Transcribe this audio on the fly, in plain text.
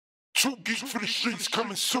Too geek for the streets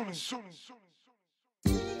coming soon.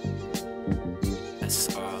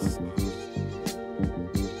 That's all.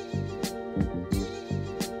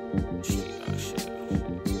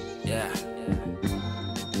 Yeah.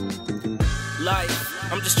 Life.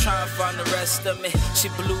 I'm just trying to find the rest of me. She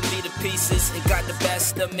blew me to pieces and got the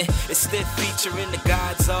best of me. It's still featuring the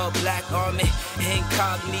Godz all black army.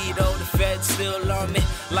 Incognito, the feds still on me.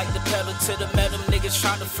 Like the pedal to the metal, niggas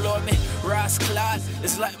trying to floor me. Ross Clyde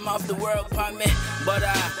is like I'm off the world upon me. But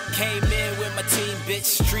I came in with my team, bitch.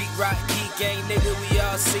 Street rock, geek gang, nigga, we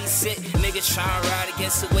all see sit. Niggas trying to ride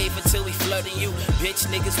against the wave until we flooding you. Bitch,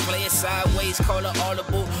 niggas playing sideways, call it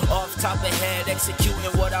audible. Off top of head,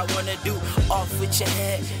 executing what I wanna do. Off with your head.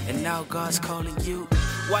 And now God's calling you.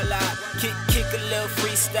 While I kick a little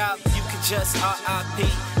freestyle, you can just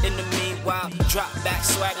R.I.P. In the meanwhile, drop back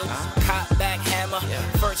swagger, cop back hammer.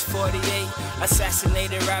 First 48,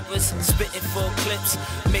 assassinated rappers, spitting full clips,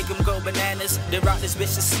 make them go bananas. They rock this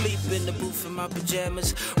bitch to sleep in the booth in my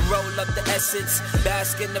pajamas. Roll up the essence,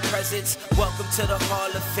 bask in the presence. Welcome to the Hall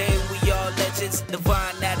of Fame, we all legends.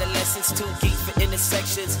 Divine adolescence, too geek for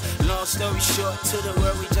intersections. Long story short, to the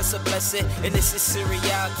world we just a blessing. And this is serial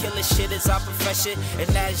killer shit is our profession. And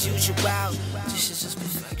as usual, this is just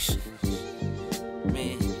perfection.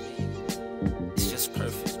 Man, it's just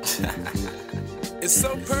perfect. It's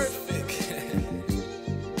so perfect.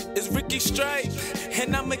 It's Ricky Stripe,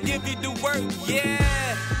 and I'ma give you the work,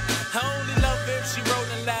 yeah. I only love her if she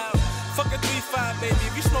rolling loud. Fuck a 3-5, baby,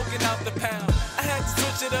 if you smoking out the pound. I had to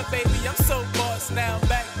switch it up, baby, I'm so boss now.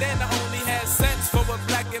 Back then I only had sense for a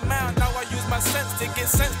black and mild. Now I use my sense to get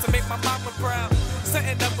sense to make my mama proud.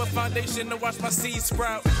 Setting up a foundation to watch my seeds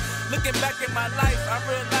sprout. Looking back at my life, I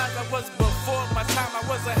realized I was before my time, I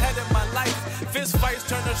was ahead of my life. Fist fights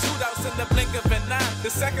turned to shootouts in the blink of an eye. The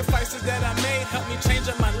sacrifices that I made helped me change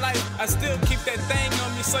up my life. I still keep that thing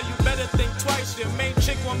on me, so you better think twice. Your main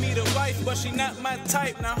chick want me to wife, but she not my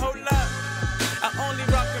type. Now hold up, I only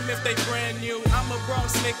rock them if they brand new. I'm a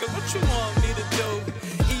Bronx nigga, what you want me to do?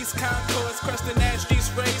 East Concourse, Creston Ash Streets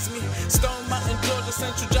raised me. Stone Mountain, Georgia,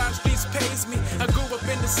 Central John Streets pays me. I grew up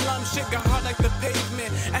in the slum, shit got hard like the pavement.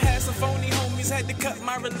 I had some phony homies, had to cut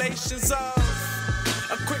my relations off.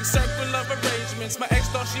 A quick circle of arrangements. My ex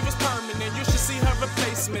thought she was permanent, you should see her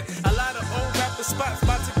replacement. A lot of old rapper spots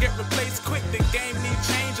about to get replaced quick. The game need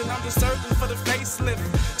change and I'm just searching for the facelift.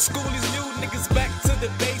 School is new, niggas back to the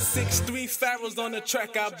basics. 3 Pharaohs on the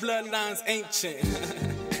track, our bloodlines ancient.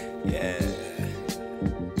 Yeah.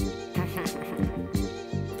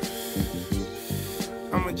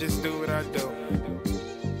 I'ma just do what I do.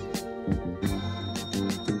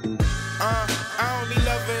 I only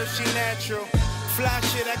love her if she natural. Fly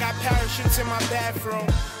shit, I got parachutes in my bathroom.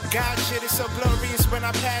 God shit, it's so glorious when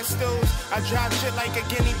I pass through. I drive shit like a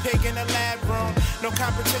guinea pig in a lab room. No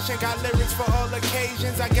competition, got lyrics for all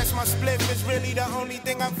occasions. I guess my spliff is really the only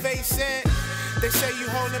thing I'm facing. They say you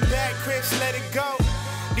holding back, Chris, let it go.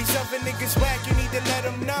 These other niggas whack, you need to let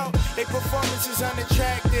them know. Their performance is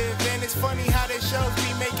unattractive, and it's funny how their shows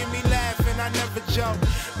be making me laugh, and I never joke.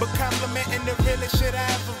 But complimenting the realest shit I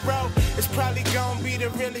ever wrote, it's probably gonna be the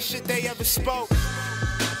realest shit they ever spoke.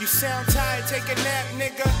 You sound tired, take a nap,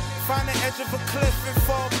 nigga. Find the edge of a cliff and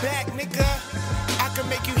fall back, nigga. I can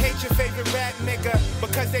make you hate your favorite rap, nigga,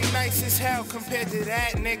 because they nice as hell compared to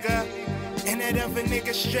that, nigga. And that other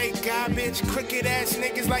nigga straight garbage. Crooked ass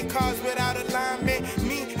niggas like cars without alignment.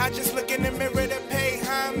 Me, I just look in the mirror to pay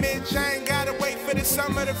homage. I ain't gotta wait for the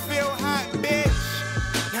summer to feel hot,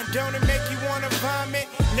 bitch. Now don't it make you wanna vomit?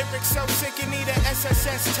 Lyrics so sick you need a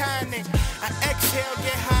SSS tonic. I exhale,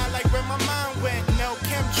 get high like where my mind went. No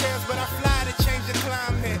chemtrails, but I fly to change the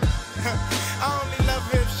climate. I only love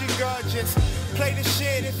her if she gorgeous. Play the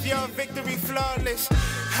shit if your victory flawless.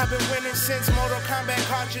 I've been winning since Mortal Kombat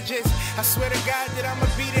cartridges. I swear to God that I'ma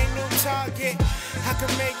be their new target. I can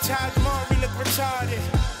make Taj Mori look retarded.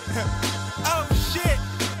 Oh shit!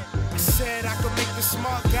 I said I could make the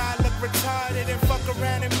smart guy look retarded and fuck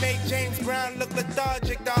around and make James Brown look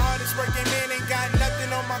lethargic. The hardest working man ain't got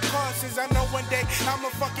nothing on my courses. I know one day I'ma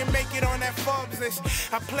fucking make it on that Forbes list.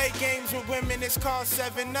 I play games with women, it's called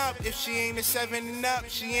 7-Up. If she ain't a 7-Up,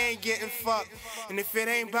 she ain't getting fucked. And if it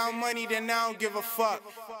ain't about money, then I don't give a fuck.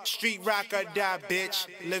 Street rock or die, bitch.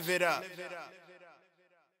 Live it up.